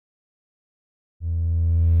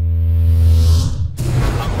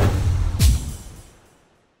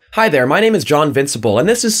Hi there, my name is John Vincible, and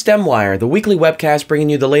this is STEM Wire, the weekly webcast bringing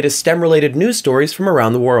you the latest STEM-related news stories from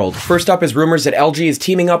around the world. First up is rumors that LG is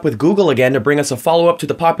teaming up with Google again to bring us a follow-up to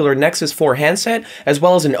the popular Nexus 4 handset, as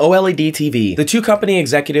well as an OLED TV. The two company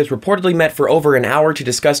executives reportedly met for over an hour to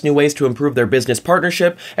discuss new ways to improve their business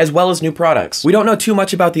partnership, as well as new products. We don't know too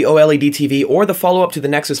much about the OLED TV or the follow-up to the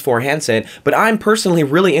Nexus 4 handset, but I'm personally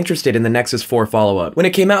really interested in the Nexus 4 follow-up. When it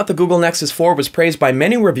came out, the Google Nexus 4 was praised by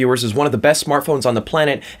many reviewers as one of the best smartphones on the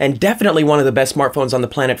planet, and definitely one of the best smartphones on the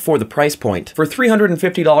planet for the price point. For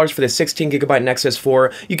 $350 for the 16GB Nexus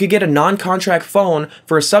 4, you could get a non-contract phone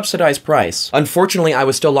for a subsidized price. Unfortunately, I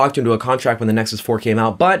was still locked into a contract when the Nexus 4 came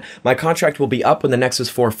out, but my contract will be up when the Nexus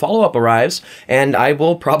 4 follow-up arrives, and I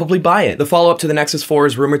will probably buy it. The follow-up to the Nexus 4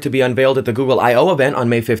 is rumored to be unveiled at the Google I/O event on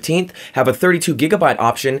May 15th, have a 32GB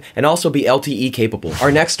option, and also be LTE capable.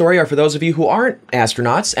 Our next story are for those of you who aren't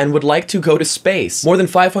astronauts and would like to go to space. More than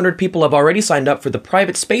 500 people have already signed up for the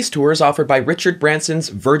private space tours offered by Richard Branson's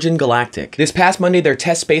Virgin Galactic. This past Monday, their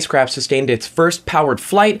test spacecraft sustained its first powered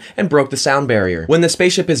flight and broke the sound barrier. When the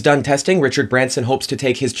spaceship is done testing, Richard Branson hopes to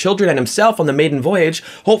take his children and himself on the maiden voyage,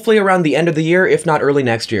 hopefully around the end of the year, if not early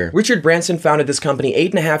next year. Richard Branson founded this company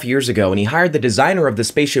 8.5 years ago, and he hired the designer of the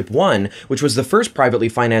Spaceship 1, which was the first privately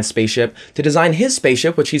financed spaceship, to design his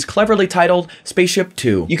spaceship, which he's cleverly titled Spaceship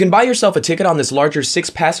 2. You can buy yourself a ticket on this larger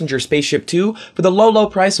 6-passenger Spaceship 2 for the low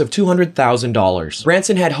price of $200,000.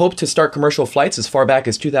 Branson had hoped to start commercial flights as far back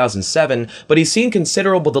as 2007, but he's seen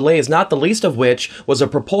considerable delays, not the least of which was a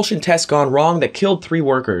propulsion test gone wrong that killed 3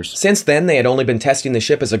 workers. Since then, they had only been testing the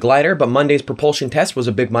ship as a glider, but Monday's propulsion test was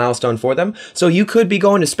a big milestone for them, so you could be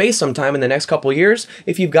going to space sometime in the next couple years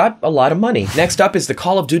if you've got a lot of money. Next up is the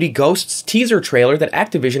Call of Duty Ghosts teaser trailer that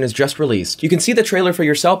Activision has just released. You can see the trailer for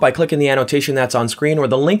yourself by clicking the annotation that's on screen or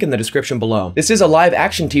the link in the description below. This is a live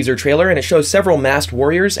action teaser trailer, and it shows several masked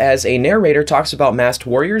warriors as a narrator talks about masked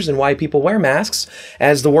warriors and why people wear masks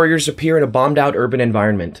as the warriors appear in a bombed out urban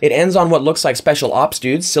environment. It ends on what looks like special ops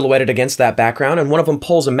dudes silhouetted against that background, and one of them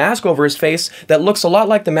pulls a mask over his face that looks a lot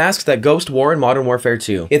like the masks that Ghost wore in Modern Warfare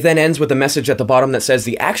 2. It then ends with a message at the bottom that says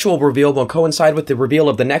the actual reveal will coincide with the reveal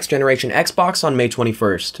of the next generation Xbox on May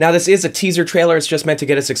 21st. Now, this is a teaser trailer. It's just meant to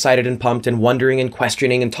get us excited and pumped and wondering and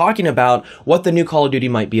questioning and talking about what the new Call of Duty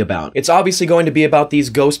might be about. It's obviously going to be about these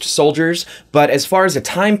Ghost soldiers, but as far as a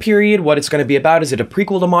time period, what it's going to be about, is it a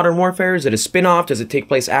prequel to Modern Warfare? Is it a spin-off? Does it take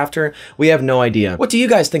place after? We have no idea. What do you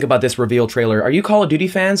guys think about this reveal trailer? Are you Call of Duty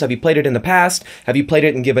fans? Have you played it in the past? Have you played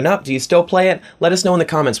it and given up? Do you still play it? Let us know in the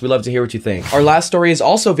comments. We love to hear what you think. Our last story is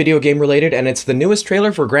also video game related, and it's the newest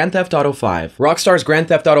trailer for Grand Theft Auto 5. Rockstar's Grand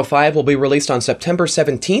Theft Auto 5 will be released on September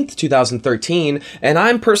 17th, 2013, and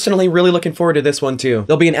I'm personally really looking forward to this one too.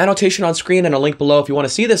 There'll be an annotation on screen and a link below if you want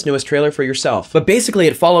to see this newest trailer for yourself. But basically,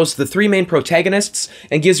 it follows the 3 main protagonists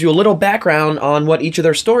and gives you a little background on what each of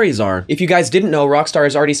their stories are. If you guys didn't know, Rockstar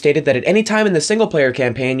has already stated that at any time in the single-player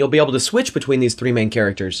campaign, you'll be able to switch between these 3 main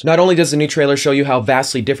characters. Not only does the new trailer show you how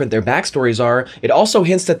vastly different their backstories are, it also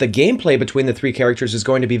hints that the gameplay between the 3 characters is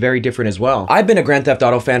going to be very different as well. I've been a Grand Theft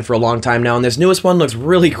Auto fan for a long time now, and this newest one looks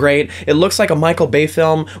really great. It looks like a Michael Bay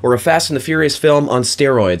film or a Fast and the Furious film on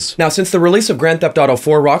steroids. Now, since the release of Grand Theft Auto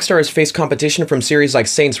 4, Rockstar has faced competition from series like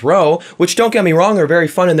Saints Row, which, don't get me wrong, are very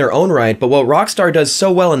fun in their own right, but what Rockstar does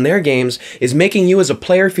so well in their games is making you as a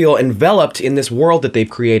player feel enveloped in this world that they've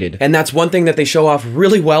created. And that's one thing that they show off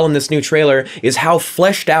really well in this new trailer, is how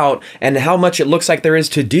fleshed out and how much it looks like there is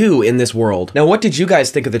to do in this world. Now, what did you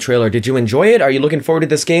guys think of the trailer? Did you enjoy it? Are you looking forward to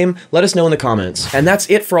this game? Let us know in the comments. And that's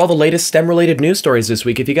it for all the latest STEM-related news stories this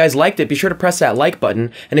week. If you guys liked it, be sure to press that like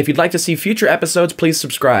button, and if you'd like to see future episodes, please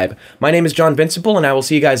subscribe. My name is John Vincible, and I will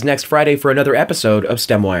see you guys next Friday for another episode of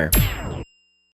STEM Wire.